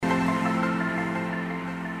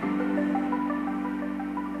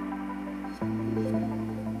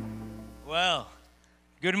Well,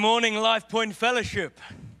 good morning, Life Point Fellowship.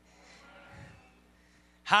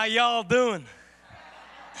 How y'all doing?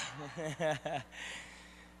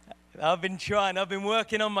 I've been trying. I've been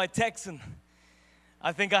working on my Texan.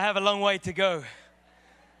 I think I have a long way to go.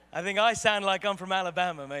 I think I sound like I'm from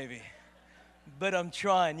Alabama, maybe. But I'm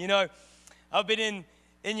trying. You know, I've been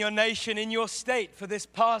in your nation, in your state for this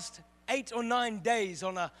past 8 or 9 days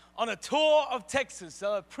on a tour of Texas,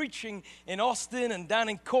 preaching in Austin and down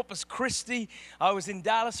in Corpus Christi. I was in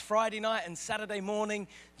Dallas Friday night and Saturday morning,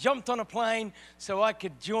 jumped on a plane so I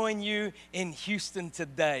could join you in Houston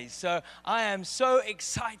today. So I am so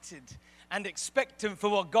excited and expectant for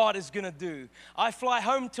what God is going to do. I fly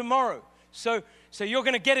home tomorrow, so you're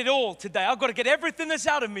going to get it all today. I've got to get everything that's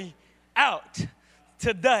out of me out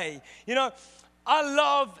today. You know, I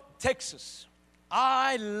love Texas.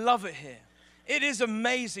 I love it here. It is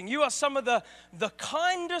amazing. You are some of the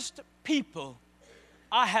kindest people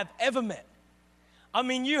I have ever met. I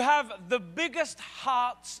mean, you have the biggest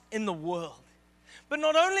hearts in the world. But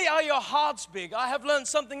not only are your hearts big, I have learned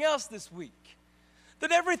something else this week,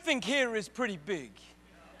 that everything here is pretty big.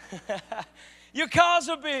 Your cars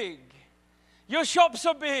are big. Your shops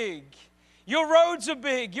are big. Your roads are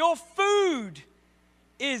big. Your food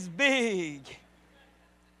is big.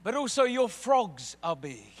 But also your frogs are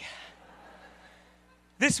big.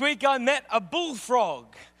 This week I met a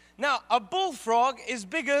bullfrog. Now, a bullfrog is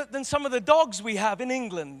bigger than some of the dogs we have in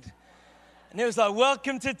England. And it was like,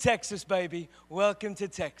 welcome to Texas, baby. Welcome to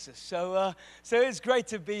Texas. So it's great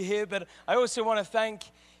to be here. But I also want to thank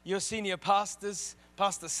your senior pastors,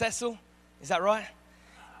 Pastor Cecil. Is that right?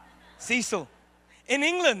 Cecil. In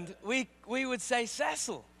England, we would say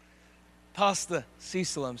Cecil. Pastor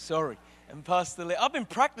Cecil, I'm sorry. And Pastor Lee. I've been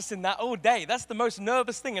practicing that all day. That's the most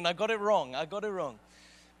nervous thing, and I got it wrong.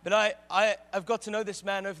 But I've got to know this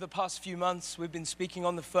man over the past few months. We've been speaking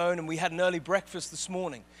on the phone, and we had an early breakfast this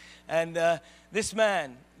morning. And this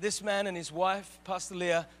man and his wife, Pastor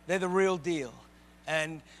Leah, they're the real deal.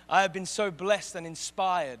 And I have been so blessed and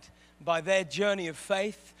inspired by their journey of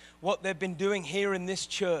faith, what they've been doing here in this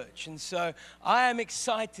church. And so I am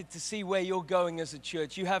excited to see where you're going as a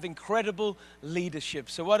church. You have incredible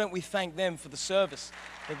leadership. So why don't we thank them for the service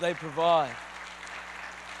that they provide.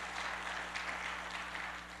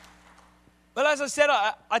 Well, as I said,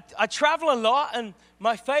 I travel a lot, and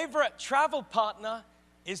my favorite travel partner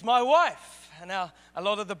is my wife. And now a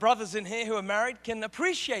lot of the brothers in here who are married can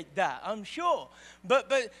appreciate that, I'm sure.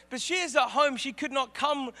 But she is at home. She could not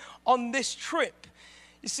come on this trip.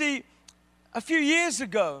 You see, a few years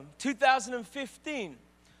ago, 2015,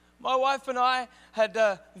 my wife and I had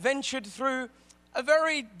ventured through a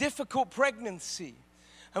very difficult pregnancy.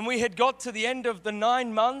 And we had got to the end of the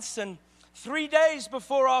 9 months and 3 days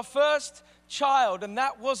before our first child, and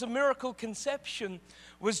that was a miracle conception,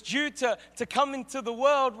 was due to come into the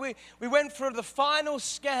world. We went for the final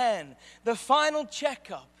scan, the final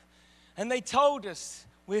checkup, and they told us,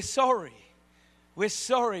 we're sorry,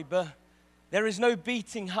 but there is no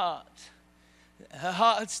beating heart. Her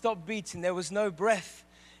heart had stopped beating. There was no breath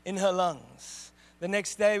in her lungs. The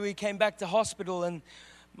next day we came back to hospital, and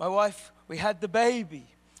my wife, we had the baby.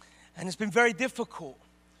 And it's been very difficult,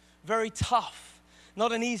 very tough.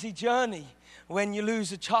 Not an easy journey when you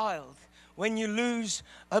lose a child, when you lose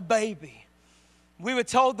a baby. We were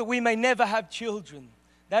told that we may never have children.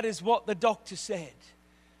 That is what the doctor said.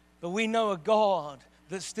 But we know a God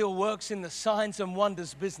that still works in the signs and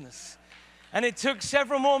wonders business. And it took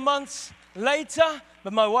several more months later,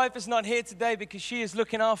 but my wife is not here today because she is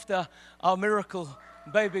looking after our miracle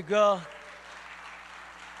baby girl.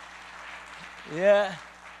 Yeah,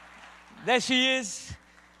 there she is.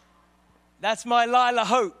 That's my Lila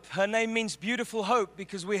Hope. Her name means beautiful hope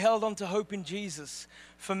because we held on to hope in Jesus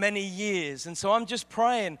for many years. And so I'm just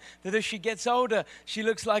praying that as she gets older, she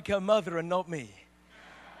looks like her mother and not me.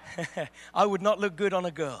 I would not look good on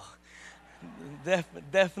a girl.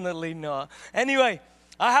 Definitely not. Anyway,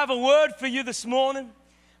 I have a word for you this morning.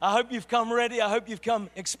 I hope you've come ready. I hope you've come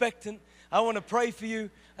expectant. I want to pray for you,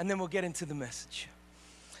 and then we'll get into the message.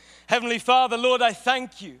 Heavenly Father, Lord, I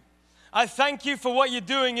thank you. I thank you for what you're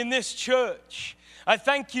doing in this church. I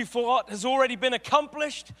thank you for what has already been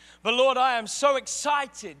accomplished. But Lord, I am so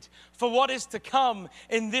excited for what is to come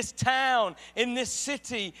in this town, in this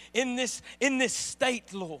city, in this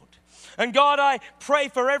state, Lord. And God, I pray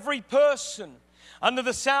for every person under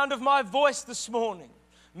the sound of my voice this morning,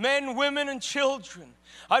 men, women, and children.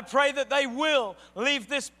 I pray that they will leave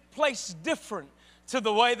this place different to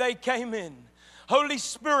the way they came in. Holy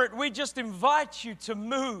Spirit, we just invite you to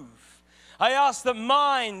move. I ask that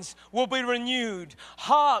minds will be renewed,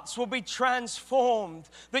 hearts will be transformed,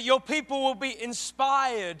 that your people will be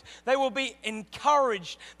inspired, they will be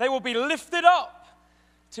encouraged, they will be lifted up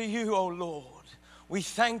to you, O Lord. We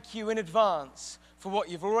thank you in advance for what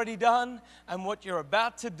you've already done and what you're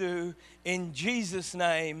about to do in Jesus'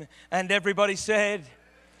 name. And everybody said,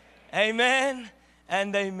 amen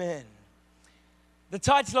and amen. The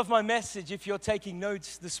title of my message, if you're taking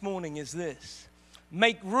notes this morning, is this: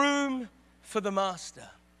 Make room for the Master.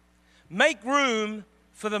 Make room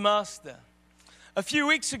for the Master. A few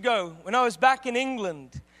weeks ago, when I was back in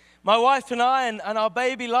England, my wife and I and our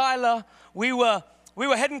baby Lila, we were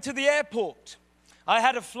heading to the airport. I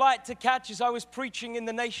had a flight to catch as I was preaching in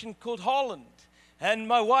the nation called Holland. And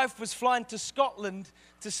my wife was flying to Scotland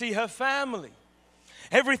to see her family.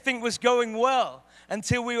 Everything was going well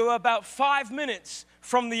until we were about 5 minutes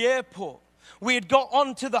from the airport. We had got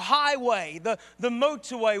onto the highway, the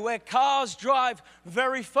motorway where cars drive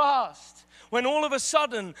very fast, when all of a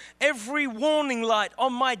sudden, every warning light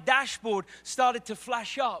on my dashboard started to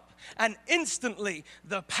flash up, and instantly,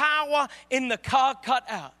 the power in the car cut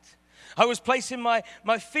out. I was placing my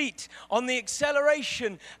feet on the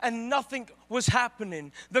acceleration and nothing was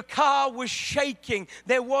happening. The car was shaking.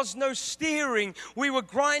 There was no steering. We were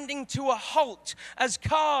grinding to a halt as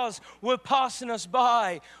cars were passing us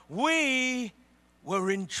by. We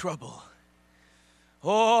were in trouble.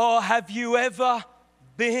 Oh, have you ever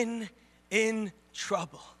been in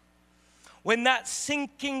trouble? When that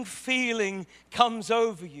sinking feeling comes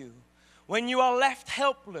over you, when you are left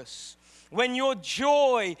helpless, when your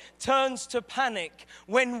joy turns to panic,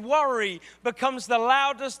 when worry becomes the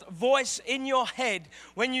loudest voice in your head,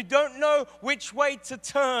 when you don't know which way to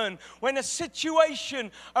turn, when a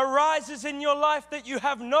situation arises in your life that you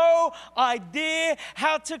have no idea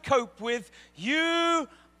how to cope with, you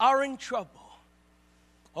are in trouble.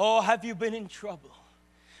 Or have you been in trouble?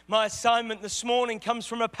 My assignment this morning comes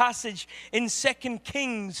from a passage in 2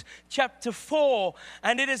 Kings chapter 4,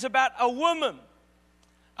 and it is about a woman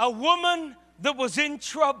that was in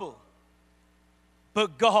trouble,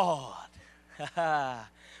 but God,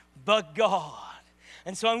 but God.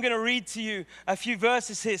 And so I'm going to read to you a few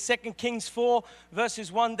verses here, 2 Kings 4,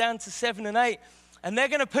 verses 1 down to 7 and 8, and they're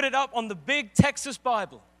going to put it up on the big Texas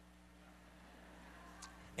Bible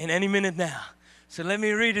in any minute now. So let me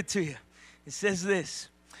read it to you. It says this: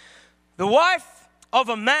 The wife of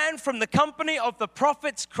a man from the company of the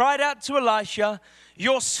prophets cried out to Elisha,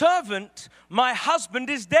 "Your servant, my husband,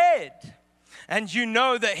 is dead, and you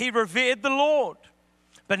know that he revered the Lord.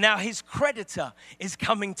 But now his creditor is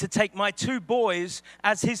coming to take my 2 boys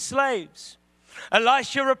as his slaves."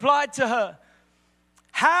 Elisha replied to her,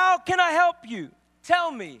 "How can I help you?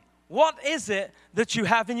 Tell me, what is it that you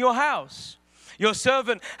have in your house?" "Your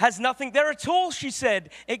servant has nothing there at all," she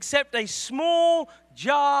said, "except a small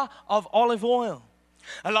jar of olive oil."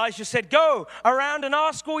 Elisha said, "Go around and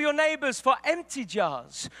ask all your neighbors for empty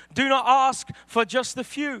jars. Do not ask for just a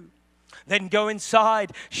few. Then go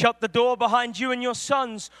inside, shut the door behind you and your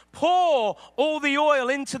sons, pour all the oil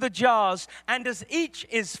into the jars, and as each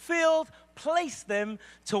is filled, place them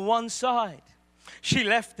to one side." She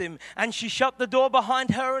left him, and she shut the door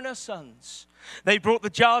behind her and her sons. They brought the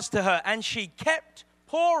jars to her, and she kept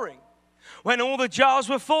pouring. When all the jars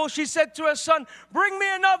were full, she said to her son, "Bring me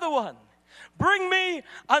another one. Bring me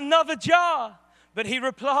another jar." But he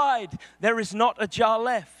replied, "There is not a jar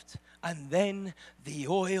left." And then the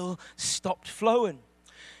oil stopped flowing.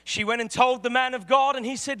 She went and told the man of God, and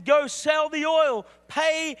he said, "Go sell the oil,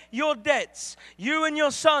 pay your debts. You and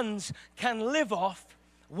your sons can live off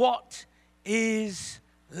what is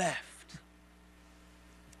left."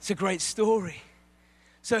 It's a great story.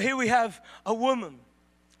 So here we have a woman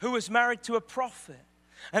who was married to a prophet.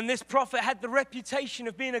 And this prophet had the reputation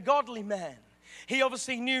of being a godly man. He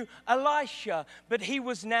obviously knew Elisha, but he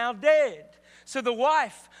was now dead. So the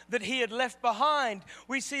wife that he had left behind,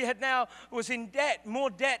 we see had now was in debt, more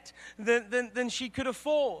debt than she could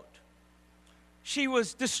afford. She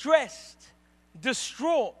was distressed,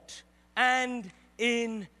 distraught, and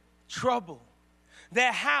in trouble.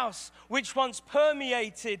 Their house, which once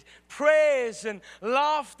permeated prayers and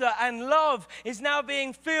laughter and love, is now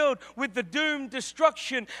being filled with the doom,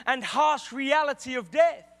 destruction, and harsh reality of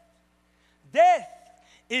death. Death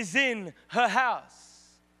is in her house.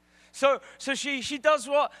 So she does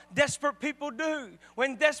what desperate people do.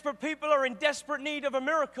 When desperate people are in desperate need of a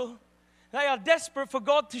miracle, they are desperate for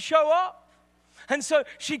God to show up. And so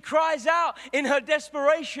she cries out in her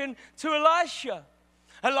desperation to Elisha.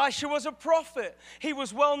 Elisha was a prophet. He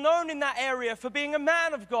was well known in that area for being a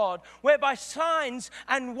man of God, whereby signs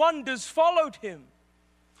and wonders followed him.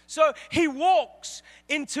 So he walks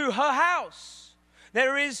into her house.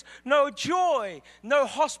 There is no joy, no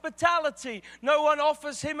hospitality. No one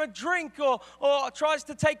offers him a drink or tries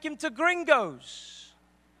to take him to Gringos.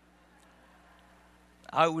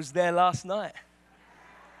 I was there last night.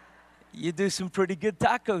 You do some pretty good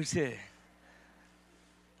tacos here.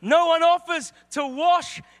 No one offers to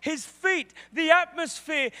wash his feet. The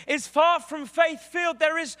atmosphere is far from faith-filled.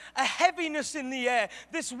 There is a heaviness in the air.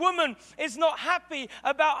 This woman is not happy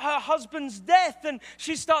about her husband's death, and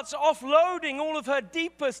she starts offloading all of her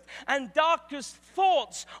deepest and darkest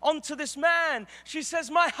thoughts onto this man. She says,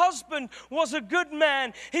 my husband was a good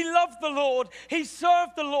man. He loved the Lord. He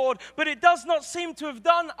served the Lord, but it does not seem to have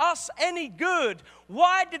done us any good.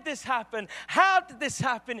 Why did this happen? How did this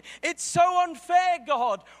happen? It's so unfair,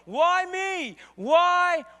 God. Why me?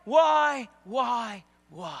 Why?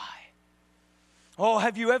 Oh,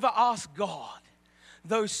 have you ever asked God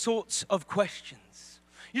those sorts of questions?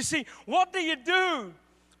 You see, what do you do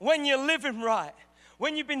when you're living right?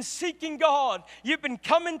 When you've been seeking God, you've been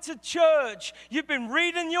coming to church, you've been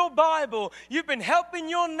reading your Bible, you've been helping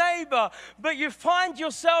your neighbor, but you find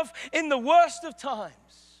yourself in the worst of times.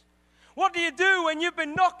 What do you do when you've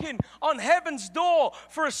been knocking on heaven's door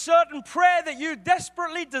for a certain prayer that you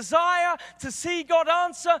desperately desire to see God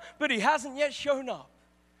answer, but he hasn't yet shown up?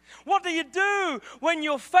 What do you do when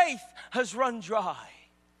your faith has run dry?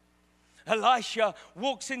 Elisha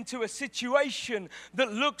walks into a situation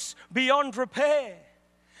that looks beyond repair.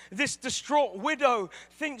 This distraught widow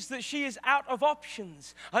thinks that she is out of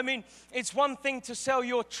options. I mean, it's one thing to sell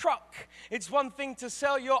your truck. It's one thing to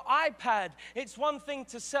sell your iPad. It's one thing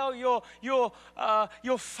to sell your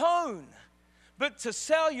phone. But to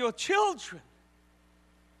sell your children,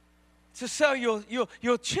 to sell your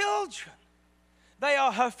children, they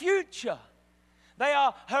are her future. They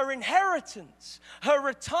are her inheritance, her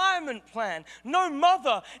retirement plan. No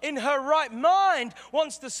mother in her right mind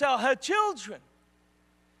wants to sell her children.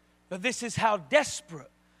 But this is how desperate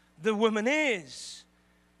the woman is.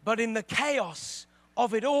 But in the chaos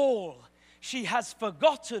of it all, she has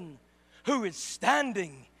forgotten who is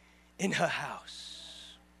standing in her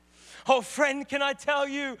house. Oh, friend, can I tell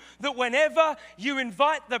you that whenever you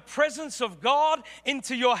invite the presence of God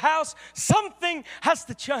into your house, something has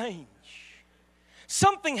to change.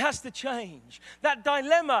 Something has to change. That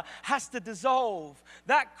dilemma has to dissolve.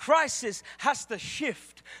 That crisis has to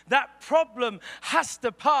shift. That problem has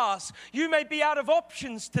to pass. You may be out of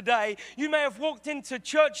options today. You may have walked into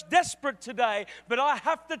church desperate today. But I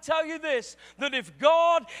have to tell you this, that if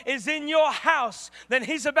God is in your house, then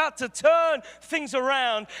he's about to turn things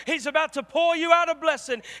around. He's about to pour you out a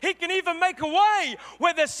blessing. He can even make a way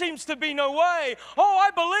where there seems to be no way. Oh,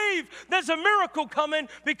 I believe there's a miracle coming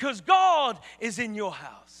because God is in your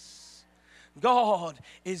house. God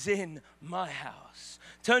is in my house.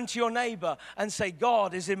 Turn to your neighbor and say,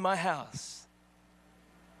 God is in my house.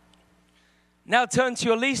 Now turn to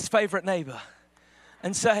your least favorite neighbor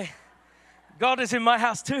and say, God is in my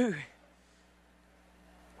house too.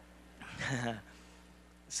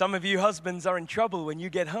 Some of you husbands are in trouble when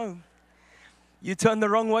you get home. You turn the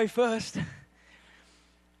wrong way first.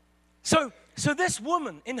 So this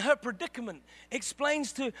woman in her predicament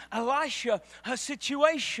explains to Elisha her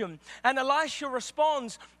situation, and Elisha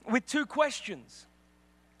responds with two questions.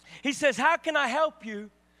 He says, how can I help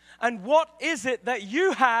you, and what is it that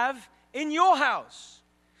you have in your house?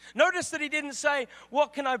 Notice that he didn't say,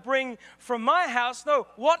 what can I bring from my house? No,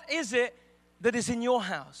 what is it that is in your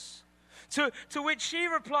house? To which she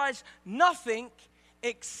replies, nothing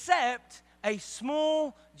except a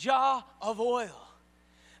small jar of oil.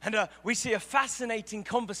 And we see a fascinating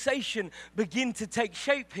conversation begin to take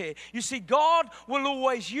shape here. You see, God will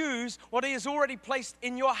always use what he has already placed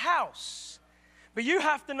in your house. But you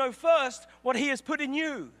have to know first what he has put in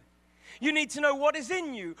you. You need to know what is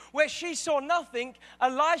in you. Where she saw nothing,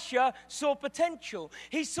 Elisha saw potential.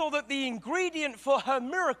 He saw that the ingredient for her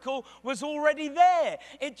miracle was already there.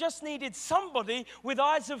 It just needed somebody with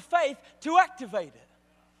eyes of faith to activate it.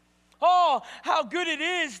 Oh, how good it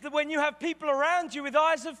is that when you have people around you with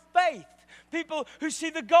eyes of faith, people who see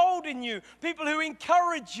the gold in you, people who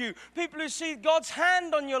encourage you, people who see God's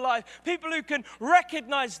hand on your life, people who can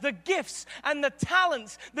recognize the gifts and the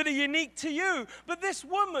talents that are unique to you. But this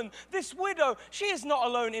woman, this widow, she is not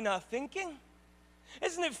alone in her thinking.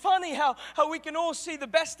 Isn't it funny how we can all see the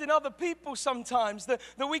best in other people sometimes, that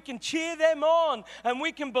we can cheer them on and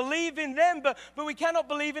we can believe in them, but we cannot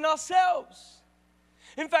believe in ourselves.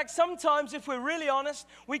 In fact, sometimes, if we're really honest,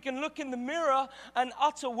 we can look in the mirror and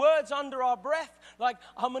utter words under our breath like,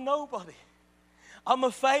 I'm a nobody. I'm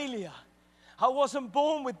a failure. I wasn't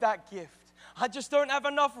born with that gift. I just don't have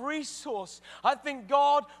enough resource. I think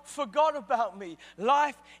God forgot about me.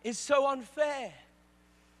 Life is so unfair.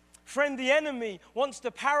 Friend, the enemy wants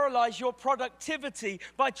to paralyze your productivity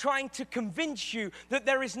by trying to convince you that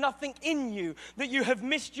there is nothing in you, that you have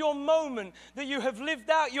missed your moment, that you have lived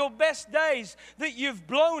out your best days, that you've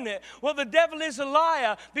blown it. Well, the devil is a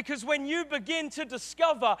liar, because when you begin to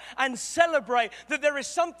discover and celebrate that there is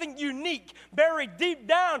something unique buried deep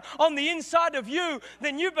down on the inside of you,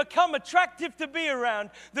 then you become attractive to be around.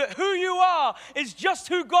 That who you are is just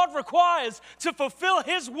who God requires to fulfill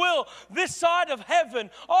His will this side of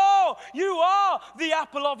heaven. Oh, you are the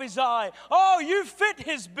apple of His eye. Oh, you fit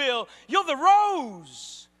His bill. You're the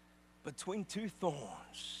rose between two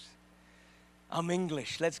thorns. I'm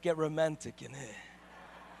English. Let's get romantic in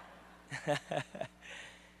here.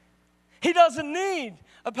 He doesn't need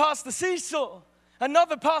a Pastor Cecil,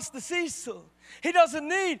 another Pastor Cecil. He doesn't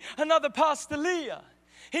need another Pastor Leah.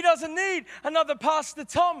 He doesn't need another Pastor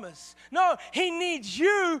Thomas. No, He needs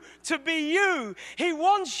you to be you. He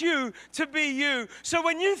wants you to be you. So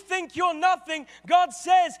when you think you're nothing, God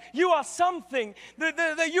says you are something.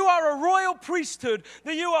 That you are a royal priesthood.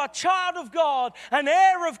 That you are a child of God, an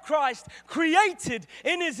heir of Christ, created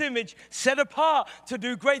in His image, set apart to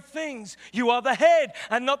do great things. You are the head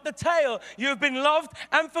and not the tail. You have been loved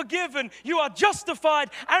and forgiven. You are justified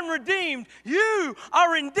and redeemed. You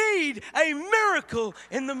are indeed a miracle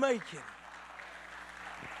in the making.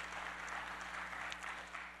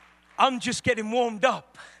 I'm just getting warmed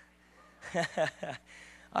up.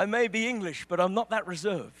 I may be English, but I'm not that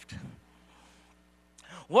reserved.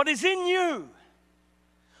 What is in you,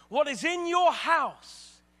 what is in your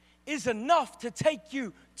house, is enough to take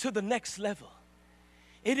you to the next level.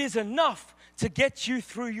 It is enough to get you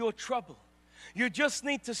through your trouble. You just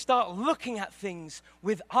need to start looking at things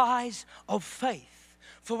with eyes of faith.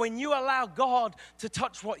 For when you allow God to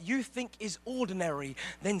touch what you think is ordinary,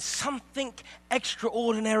 then something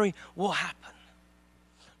extraordinary will happen.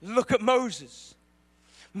 Look at Moses.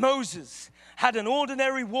 Moses had an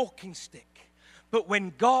ordinary walking stick, but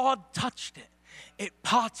when God touched it, it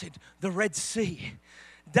parted the Red Sea.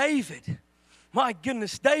 David, my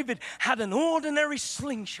goodness, David had an ordinary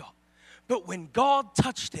slingshot, but when God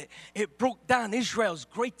touched it, it broke down Israel's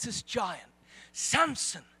greatest giant.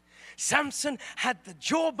 Samson had the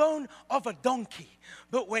jawbone of a donkey,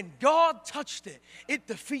 but when God touched it, it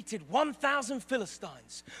defeated 1,000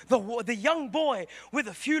 Philistines. The young boy with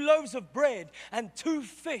a few loaves of bread and 2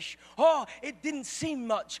 fish. Oh, it didn't seem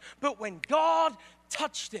much, but when God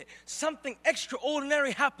touched it, something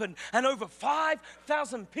extraordinary happened, and over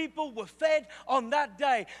 5,000 people were fed on that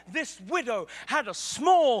day. This widow had a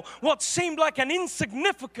small, what seemed like an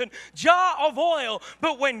insignificant jar of oil,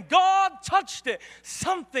 but when God touched it,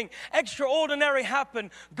 something extraordinary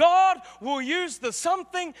happened. God will use the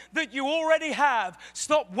something that you already have.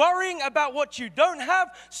 Stop worrying about what you don't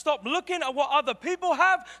have. Stop looking at what other people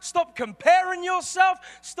have. Stop comparing yourself.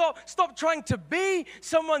 Stop trying to be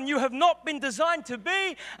someone you have not been designed to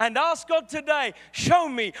be, and ask God today, show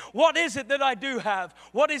me, what is it that I do have?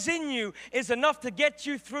 What is in you is enough to get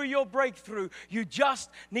you through your breakthrough. You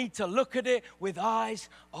just need to look at it with eyes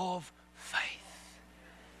of faith.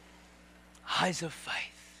 Eyes of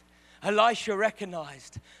faith. Elisha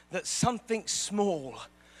recognized that something small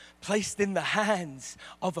placed in the hands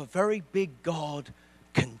of a very big God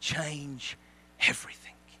can change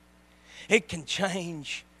everything. It can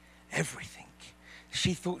change everything.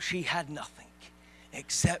 She thought she had nothing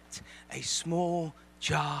except a small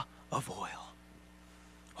jar of oil.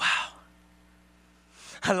 Wow.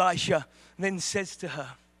 Elisha then says to her,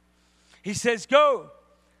 he says, go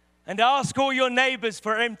and ask all your neighbors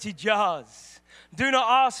for empty jars. Do not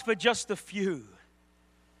ask for just a few.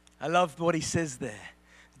 I love what he says there.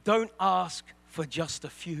 Don't ask for just a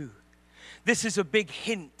few. This is a big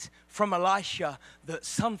hint from Elisha that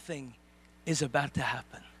something is about to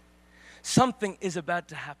happen. Something is about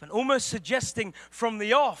to happen, almost suggesting from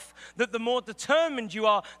the off that the more determined you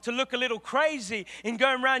are to look a little crazy in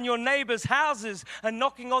going around your neighbors' houses and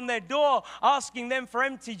knocking on their door, asking them for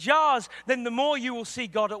empty jars, then the more you will see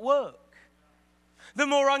God at work. The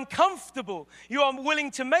more uncomfortable you are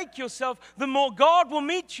willing to make yourself, the more God will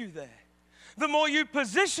meet you there. The more you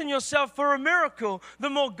position yourself for a miracle,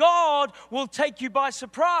 the more God will take you by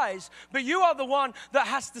surprise. But you are the one that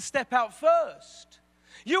has to step out first.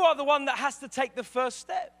 You are the one that has to take the first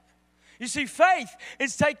step. You see, faith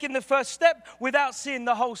is taking the first step without seeing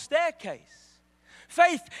the whole staircase.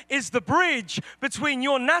 Faith is the bridge between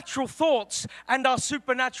your natural thoughts and our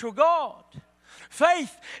supernatural God.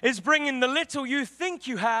 Faith is bringing the little you think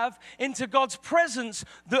you have into God's presence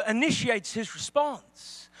that initiates His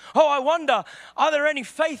response. Oh, I wonder, are there any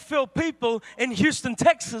faith-filled people in Houston,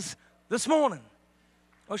 Texas this morning?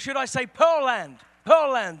 Or should I say Pearland,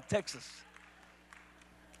 Texas?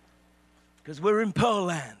 Because we're in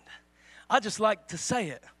Pearland. I just like to say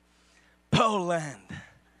it, Pearland.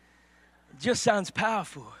 It just sounds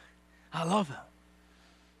powerful. I love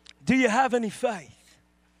it. Do you have any faith?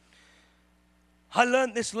 I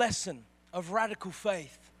learned this lesson of radical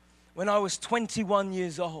faith when I was 21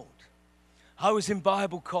 years old. I was in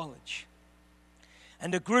Bible college,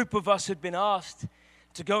 and a group of us had been asked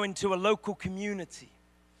to go into a local community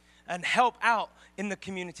and help out in the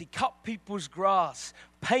community, cut people's grass,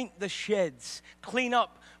 paint the sheds, clean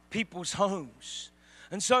up people's homes.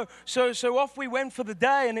 And so off we went for the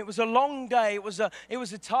day, and it was a long day. It was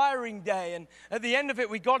a tiring day, and at the end of it,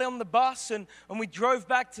 we got on the bus and we drove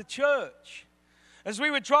back to church. As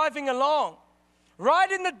we were driving along,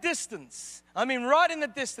 right in the distance,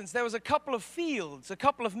 there was a couple of fields, a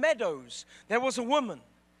couple of meadows. There was a woman,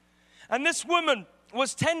 and this woman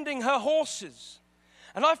was tending her horses.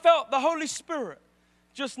 And I felt the Holy Spirit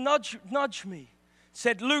just nudge me,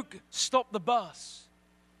 said, Luke, stop the bus.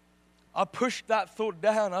 I pushed that thought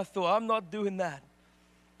down. I thought, I'm not doing that.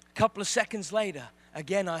 A couple of seconds later,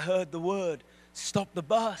 again, I heard the word, stop the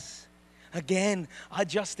bus. Again, I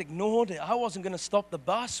just ignored it. I wasn't going to stop the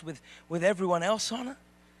bus with everyone else on it.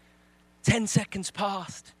 10 seconds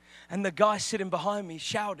passed, and the guy sitting behind me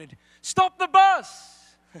shouted, stop the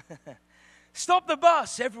bus! Stop the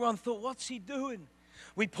bus! Everyone thought, what's he doing?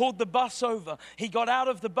 We pulled the bus over. He got out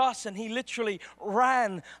of the bus, and he literally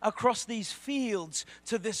ran across these fields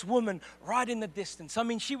to this woman right in the distance. I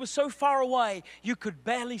mean, she was so far away, you could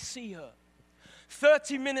barely see her.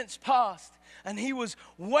 30 minutes passed, and he was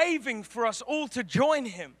waving for us all to join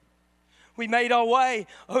him. We made our way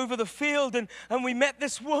over the field, and we met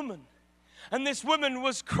this woman. And this woman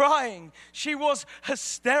was crying. She was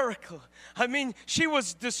hysterical. I mean, she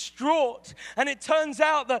was distraught. And it turns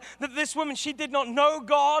out that this woman, she did not know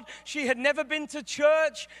God. She had never been to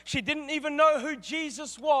church. She didn't even know who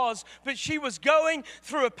Jesus was. But she was going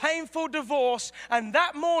through a painful divorce. And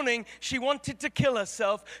that morning, she wanted to kill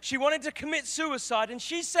herself. She wanted to commit suicide. And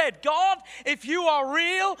she said, God, if you are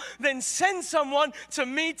real, then send someone to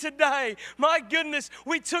me today. My goodness,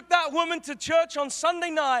 we took that woman to church on Sunday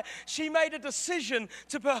night. She made a decision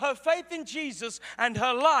to put her faith in Jesus, and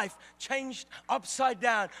her life changed upside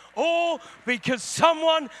down. All because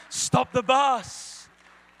someone stopped the bus.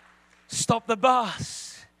 Stop the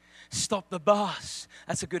bus. Stop the bus.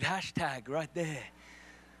 That's a good hashtag right there.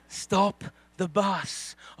 Stop the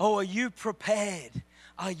bus. Oh, are you prepared?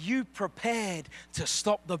 Are you prepared to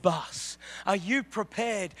stop the bus? Are you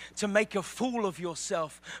prepared to make a fool of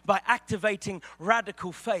yourself by activating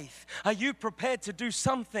radical faith? Are you prepared to do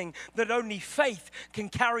something that only faith can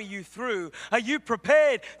carry you through? Are you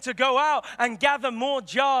prepared to go out and gather more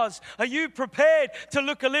jars? Are you prepared to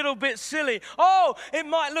look a little bit silly? Oh, it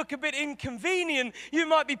might look a bit inconvenient. You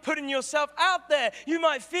might be putting yourself out there. You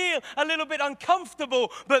might feel a little bit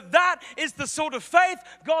uncomfortable, but that is the sort of faith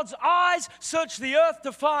God's eyes search the earth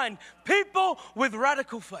to find. People with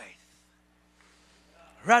radical faith.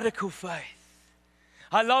 Radical faith.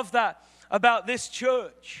 I love that about this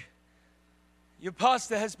church. Your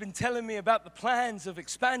pastor has been telling me about the plans of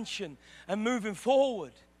expansion and moving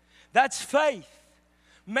forward. That's faith.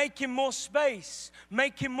 Making more space,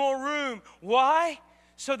 making more room. Why?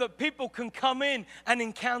 So that people can come in and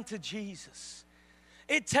encounter Jesus.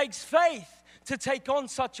 It takes faith to take on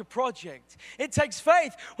such a project. It takes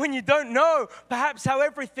faith when you don't know perhaps how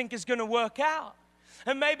everything is going to work out.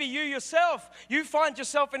 And maybe you yourself, you find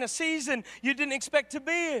yourself in a season you didn't expect to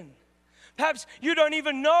be in. Perhaps you don't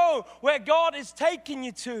even know where God is taking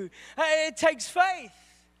you to. It takes faith.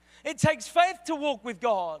 It takes faith to walk with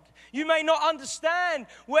God. You may not understand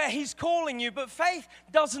where He's calling you, but faith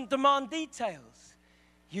doesn't demand details.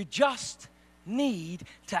 You just need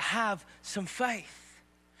to have some faith.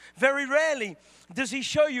 Very rarely does He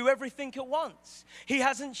show you everything at once. He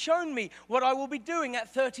hasn't shown me what I will be doing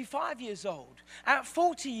at 35 years old, at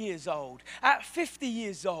 40 years old, at 50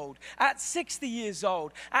 years old, at 60 years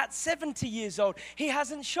old, at 70 years old. He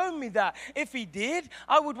hasn't shown me that. If He did,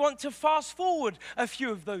 I would want to fast forward a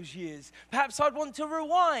few of those years. Perhaps I'd want to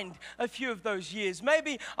rewind a few of those years.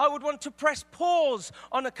 Maybe I would want to press pause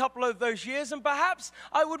on a couple of those years, and perhaps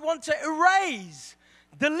I would want to erase,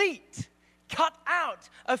 delete, cut out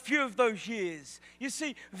a few of those years. You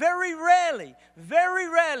see, very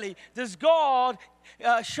rarely does God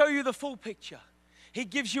show you the full picture. He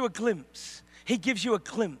gives you a glimpse. He gives you a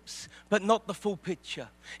glimpse, but not the full picture.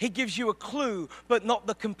 He gives you a clue, but not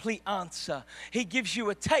the complete answer. He gives you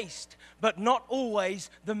a taste, but not always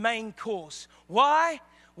the main course. Why?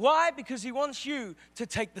 Why? Because He wants you to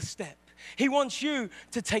take the step. He wants you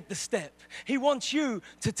to take the step. He wants you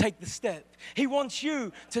to take the step. He wants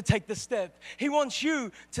you to take the step. He wants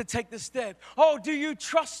you to take the step. Oh, do you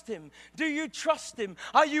trust Him? Do you trust Him?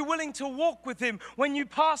 Are you willing to walk with Him when you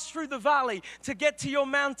pass through the valley to get to your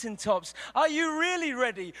mountaintops? Are you really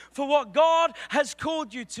ready for what God has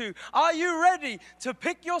called you to? Are you ready to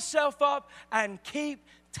pick yourself up and keep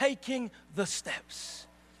taking the steps?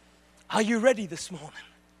 Are you ready this morning?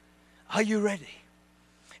 Are you ready?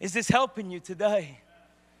 Is this helping you today?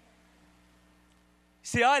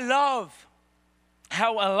 See, I love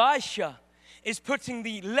how Elisha is putting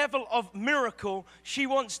the level of miracle she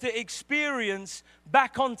wants to experience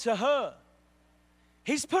back onto her.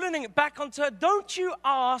 He's putting it back onto her. Don't you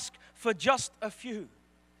ask for just a few.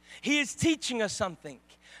 He is teaching us something.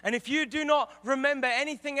 And if you do not remember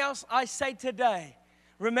anything else I say today,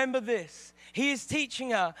 remember this. He is teaching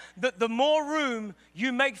her that the more room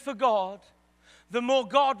you make for God, the more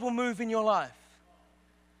God will move in your life.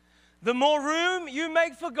 The more room you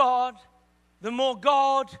make for God, the more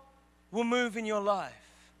God will move in your life.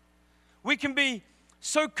 We can be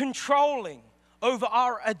so controlling over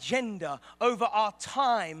our agenda, over our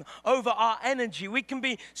time, over our energy. We can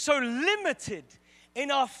be so limited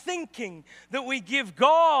in our thinking that we give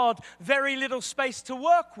God very little space to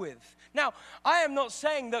work with. Now, I am not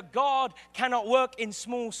saying that God cannot work in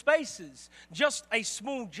small spaces. Just a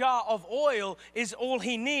small jar of oil is all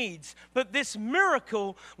He needs. But this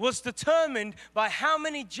miracle was determined by how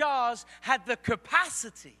many jars had the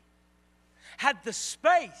capacity, had the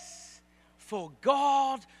space for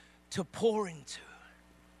God to pour into.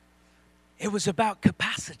 It was about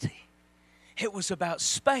capacity. It was about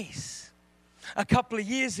space. A couple of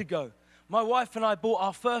years ago, my wife and I bought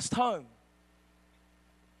our first home.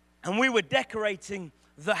 And we were decorating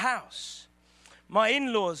the house. My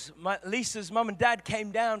in-laws, Lisa's mum and dad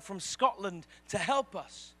came down from Scotland to help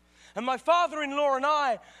us. And my father-in-law and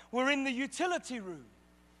I were in the utility room.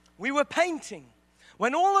 We were painting.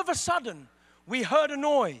 When all of a sudden, we heard a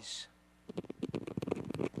noise.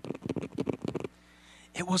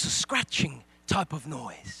 It was a scratching type of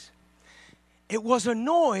noise. It was a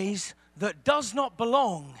noise that does not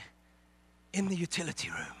belong in the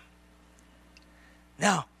utility room.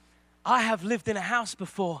 Now, I have lived in a house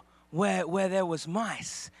before where there was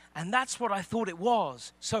mice, and that's what I thought it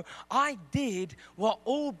was. So I did what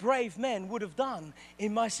all brave men would have done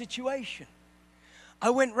in my situation. I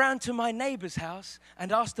went round to my neighbor's house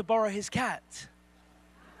and asked to borrow his cat.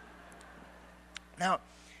 Now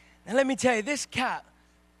let me tell you, this cat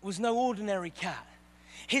was no ordinary cat.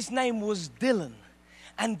 His name was Dylan,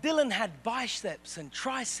 and Dylan had biceps and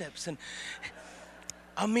triceps, and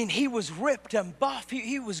I mean, he was ripped and buff.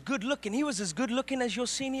 He was good looking. He was as good looking as your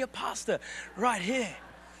senior pastor right here.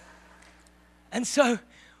 And so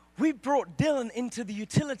we brought Dylan into the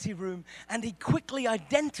utility room, and he quickly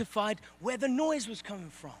identified where the noise was coming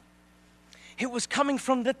from. It was coming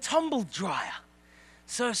from the tumble dryer.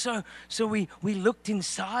 So we looked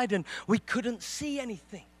inside, and we couldn't see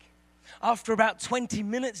anything. After about 20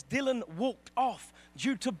 minutes, Dylan walked off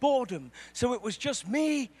due to boredom. So it was just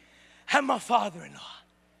me and my father-in-law.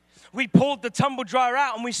 We pulled the tumble dryer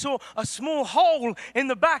out and we saw a small hole in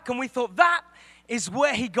the back, and we thought that is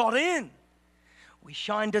where he got in. We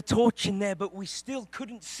shined a torch in there, but we still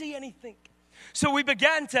couldn't see anything. So we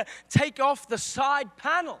began to take off the side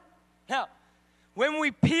panel. Now, when we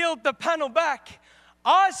peeled the panel back,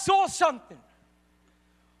 I saw something.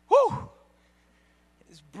 Whew!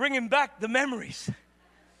 It's bringing back the memories.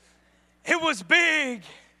 It was big.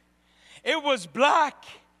 It was black.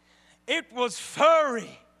 It was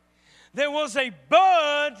furry. There was a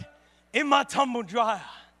bird in my tumble dryer.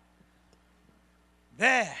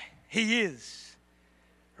 There he is,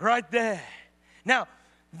 right there. Now,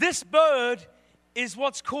 this bird is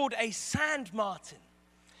what's called a sand martin.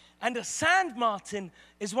 And a sand martin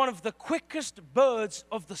is one of the quickest birds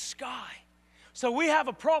of the sky. So we have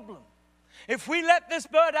a problem. If we let this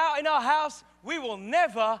bird out in our house, we will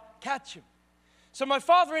never catch him. So my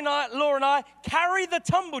father-in-law and I carry the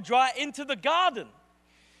tumble dryer into the garden.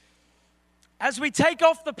 As we take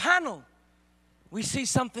off the panel, we see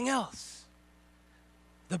something else.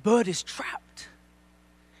 The bird is trapped.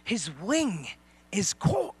 His wing is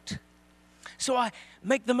caught. So I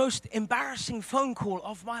make the most embarrassing phone call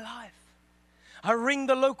of my life. I ring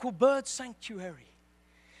the local bird sanctuary.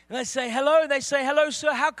 And I say, hello. They say, hello,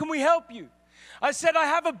 sir. How can we help you? I said, I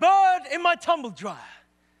have a bird in my tumble dryer.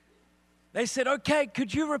 They said, okay,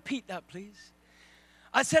 could you repeat that, please?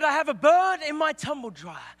 I said, I have a bird in my tumble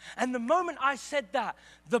dryer. And the moment I said that,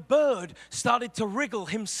 the bird started to wriggle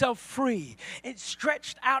himself free. It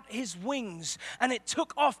stretched out his wings and it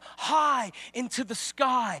took off high into the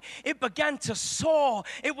sky. It began to soar.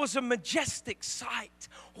 It was a majestic sight.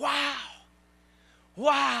 Wow.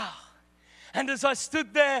 Wow. And as I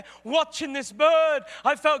stood there watching this bird,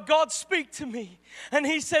 I felt God speak to me. And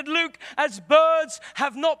he said, Luke, as birds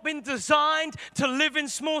have not been designed to live in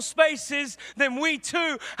small spaces, then we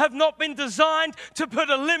too have not been designed to put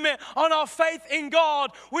a limit on our faith in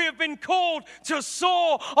God. We have been called to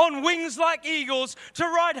soar on wings like eagles, to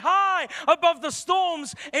ride high above the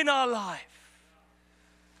storms in our life.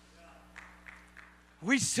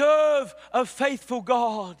 We serve a faithful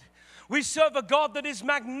God. We serve a God that is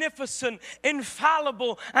magnificent,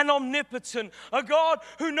 infallible, and omnipotent. A God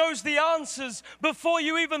who knows the answers before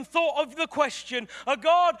you even thought of the question. A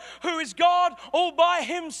God who is God all by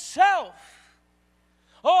himself.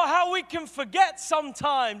 Oh, how we can forget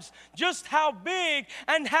sometimes just how big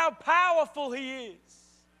and how powerful he is.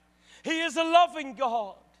 He is a loving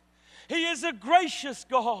God. He is a gracious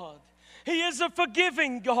God. He is a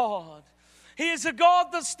forgiving God. He is a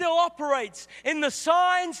God that still operates in the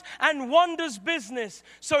signs and wonders business.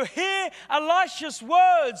 So hear Elisha's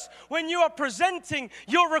words when you are presenting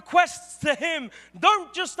your requests to him.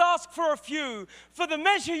 Don't just ask for a few, for the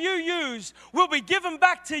measure you use will be given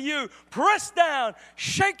back to you, pressed down,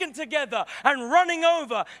 shaken together, and running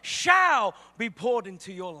over shall be poured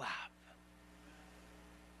into your lap.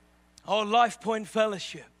 Oh, Life Point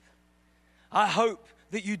Fellowship, I hope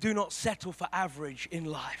that you do not settle for average in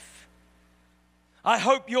life. I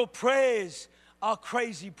hope your prayers are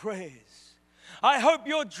crazy prayers. I hope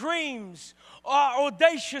your dreams are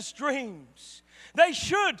audacious dreams. They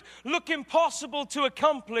should look impossible to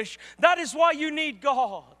accomplish. That is why you need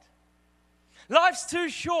God. Life's too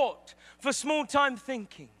short for small-time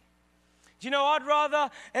thinking. Do you know, I'd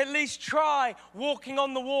rather at least try walking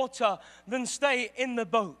on the water than stay in the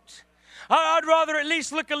boat. I'd rather at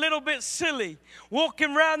least look a little bit silly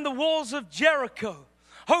walking around the walls of Jericho,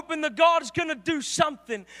 hoping that God's going to do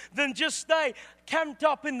something than just stay camped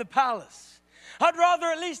up in the palace. I'd rather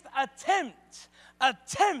at least attempt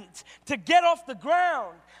to get off the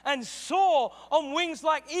ground and soar on wings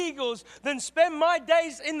like eagles than spend my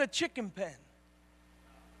days in the chicken pen.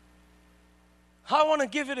 I want to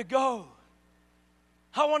give it a go.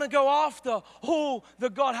 I want to go after all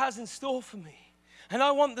that God has in store for me. And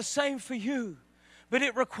I want the same for you. But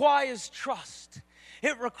it requires trust.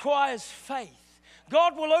 It requires faith.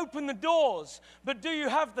 God will open the doors, but do you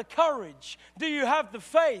have the courage? Do you have the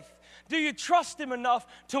faith? Do you trust him enough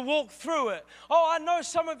to walk through it? Oh, I know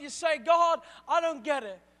some of you say, God, I don't get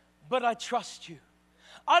it, but I trust you.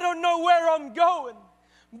 I don't know where I'm going,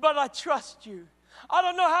 but I trust you. I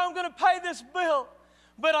don't know how I'm going to pay this bill,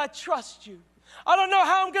 but I trust you. I don't know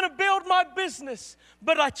how I'm going to build my business,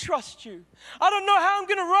 but I trust you. I don't know how I'm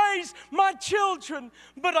going to raise my children,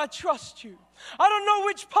 but I trust you. I don't know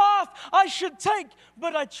which path I should take,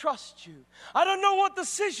 but I trust you. I don't know what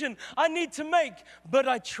decision I need to make, but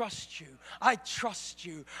I trust you. I trust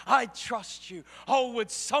you. I trust you. Oh,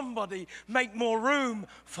 would somebody make more room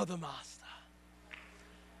for the Master?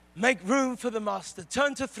 Make room for the Master.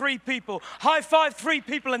 Turn to 3 people. High five 3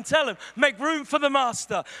 people and tell them, make room for the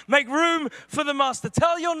Master. Make room for the Master.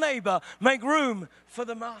 Tell your neighbor, make room for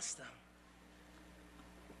the Master.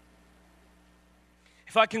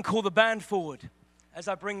 If I can call the band forward as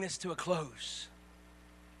I bring this to a close.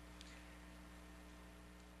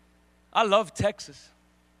 I love Texas.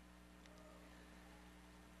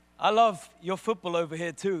 I love your football over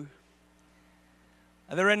here too.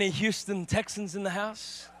 Are there any Houston Texans in the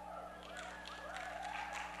house?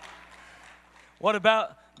 What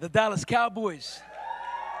about the Dallas Cowboys?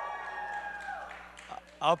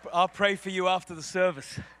 I'll pray for you after the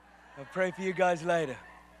service. I'll pray for you guys later.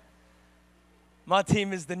 My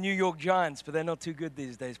team is the New York Giants, but they're not too good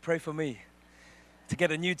these days. Pray for me to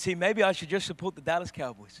get a new team. Maybe I should just support the Dallas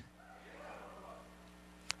Cowboys.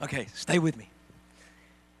 Okay, stay with me.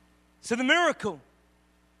 So the miracle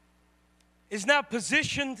is now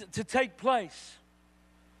positioned to take place.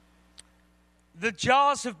 The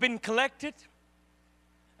jars have been collected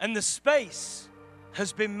and the space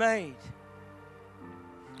has been made.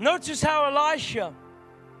 Notice how Elisha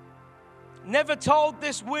never told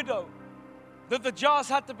this widow that the jars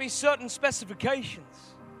had to be certain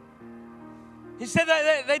specifications. He said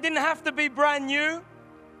that they didn't have to be brand new.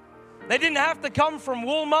 They didn't have to come from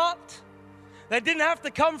Walmart. They didn't have to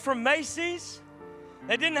come from Macy's.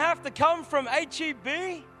 They didn't have to come from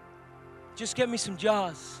H-E-B. Just get me some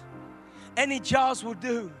jars. Any jars will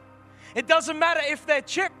do. It doesn't matter if they're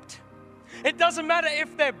chipped. It doesn't matter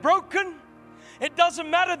if they're broken. It doesn't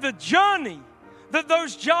matter the journey that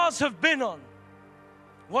those jars have been on.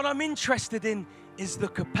 What I'm interested in is the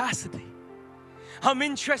capacity. I'm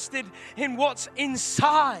interested in what's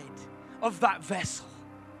inside of that vessel.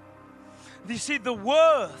 You see, the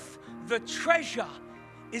worth, the treasure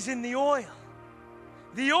is in the oil.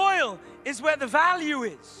 The oil is where the value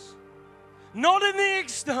is. Not in the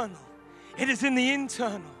external. It is in the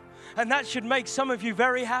internal. And that should make some of you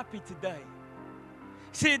very happy today.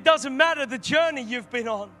 See, it doesn't matter the journey you've been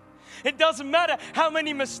on. It doesn't matter how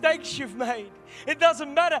many mistakes you've made. It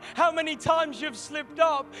doesn't matter how many times you've slipped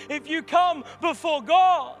up. If you come before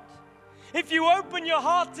God, if you open your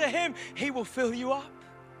heart to Him, He will fill you up.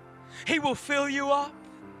 He will fill you up.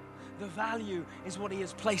 The value is what He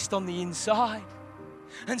has placed on the inside.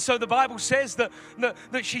 And so the Bible says that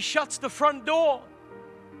she shuts the front door.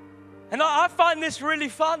 And I find this really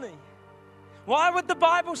funny. Why would the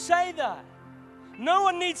Bible say that? No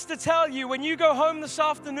one needs to tell you when you go home this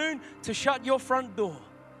afternoon to shut your front door.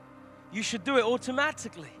 You should do it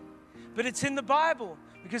automatically. But it's in the Bible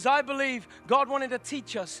because I believe God wanted to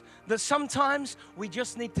teach us that sometimes we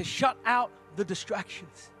just need to shut out the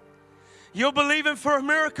distractions. You're believing for a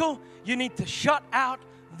miracle, you need to shut out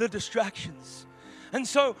the distractions. And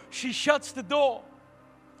so she shuts the door.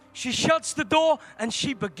 She shuts the door and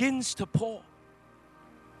she begins to pour.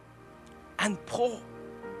 And pour.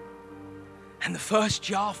 And the first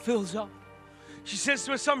jar fills up. She says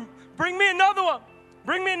to her son, bring me another one.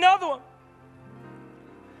 Bring me another one.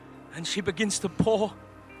 And she begins to pour.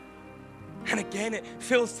 And again it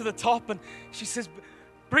fills to the top. And she says,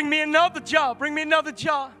 bring me another jar. Bring me another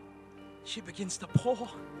jar. She begins to pour.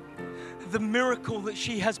 The miracle that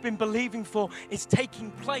she has been believing for is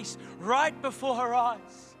taking place right before her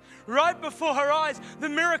eyes. Right before her eyes, the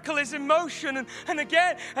miracle is in motion. And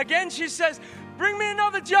again she says, bring me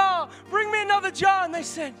another jar. Bring me another jar. And they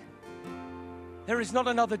said, there is not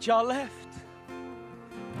another jar left.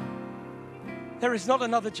 There is not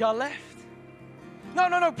another jar left.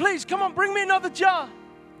 No, please, come on, bring me another jar.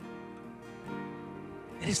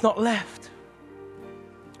 It is not left.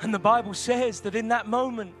 And the Bible says that in that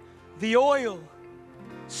moment, the oil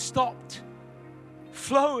stopped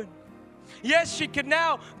flowing. Yes, she could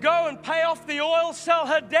now go and pay off the oil, sell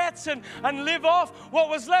her debts and live off what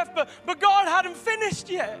was left, but God hadn't finished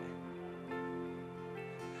yet.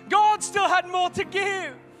 God still had more to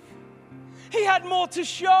give. He had more to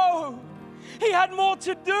show. He had more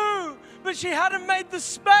to do, but she hadn't made the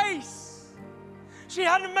space. She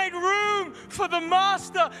hadn't made room for the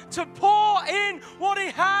Master to pour in what He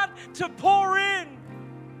had to pour in.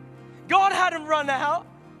 God hadn't run out.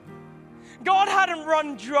 God hadn't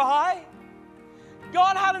run dry.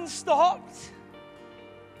 God hadn't stopped.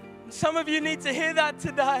 Some of you need to hear that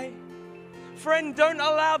today. Friend, don't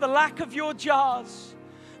allow the lack of your jars,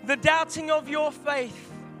 the doubting of your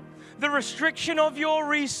faith, the restriction of your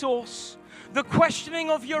resource, the questioning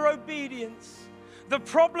of your obedience, the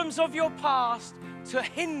problems of your past to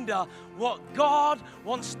hinder what God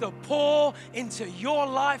wants to pour into your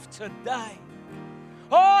life today.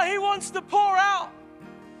 Oh, He wants to pour out.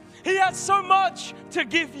 He has so much to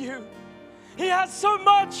give you. He has so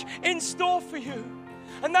much in store for you.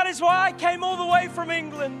 And that is why I came all the way from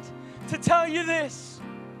England to tell you this.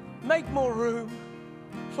 Make more room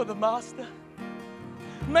for the Master.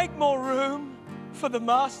 Make more room for the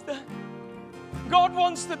Master. God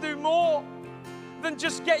wants to do more than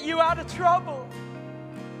just get you out of trouble.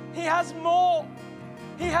 He has more.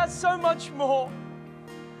 He has so much more.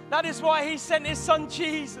 That is why He sent His Son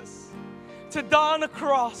Jesus to die on a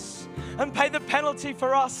cross and pay the penalty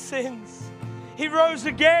for our sins. He rose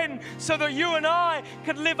again so that you and I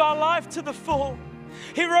could live our life to the full.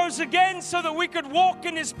 He rose again so that we could walk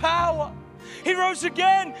in His power. He rose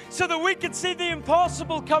again so that we could see the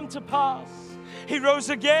impossible come to pass. He rose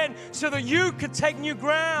again so that you could take new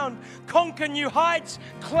ground, conquer new heights,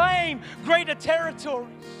 claim greater territories.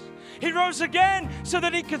 He rose again so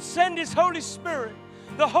that He could send His Holy Spirit,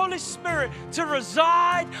 the Holy Spirit, to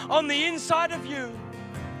reside on the inside of you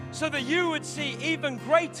so that you would see even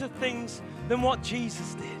greater things than what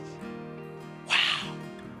Jesus did. Wow.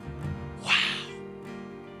 Wow.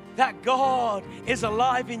 That God is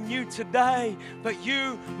alive in you today, but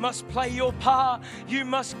you must play your part. You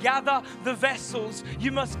must gather the vessels.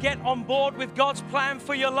 You must get on board with God's plan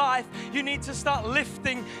for your life. You need to start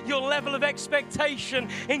lifting your level of expectation,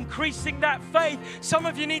 increasing that faith. Some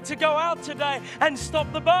of you need to go out today and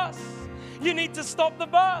stop the bus. You need to stop the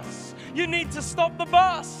bus. You need to stop the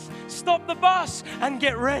bus. Stop the bus and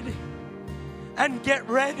get ready. And get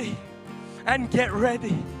ready. And get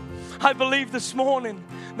ready. I believe this morning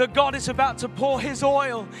that God is about to pour His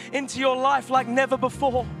oil into your life like never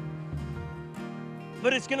before.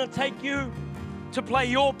 But it's going to take you to play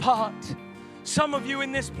your part. Some of you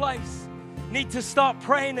in this place need to start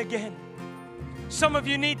praying again. Some of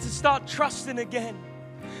you need to start trusting again.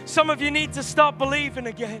 Some of you need to start believing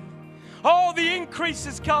again. Oh, the increase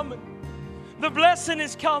is coming. The blessing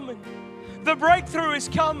is coming. The breakthrough is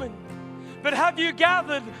coming. But have you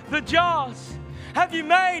gathered the jars? Have you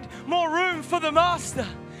made more room for the Master?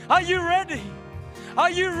 Are you ready?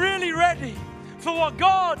 Are you really ready for what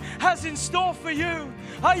God has in store for you?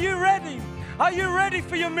 Are you ready? Are you ready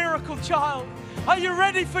for your miracle child? Are you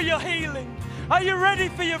ready for your healing? Are you ready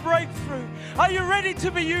for your breakthrough? Are you ready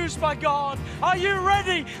to be used by God? Are you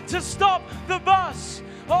ready to stop the bus?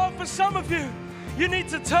 Oh, for some of you, you need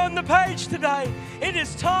to turn the page today. It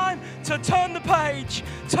is time to turn the page.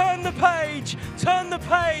 Turn the page. Turn the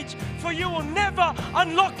page. For you will never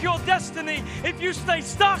unlock your destiny if you stay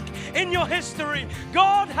stuck in your history.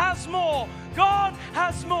 God has more. God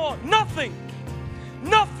has more. Nothing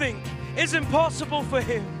is impossible for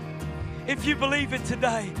Him. If you believe it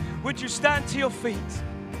today, would you stand to your feet?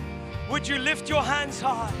 Would you lift your hands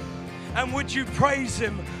high? And would you praise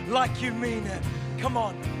Him like you mean it? Come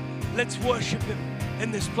on, let's worship Him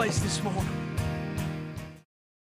in this place this morning.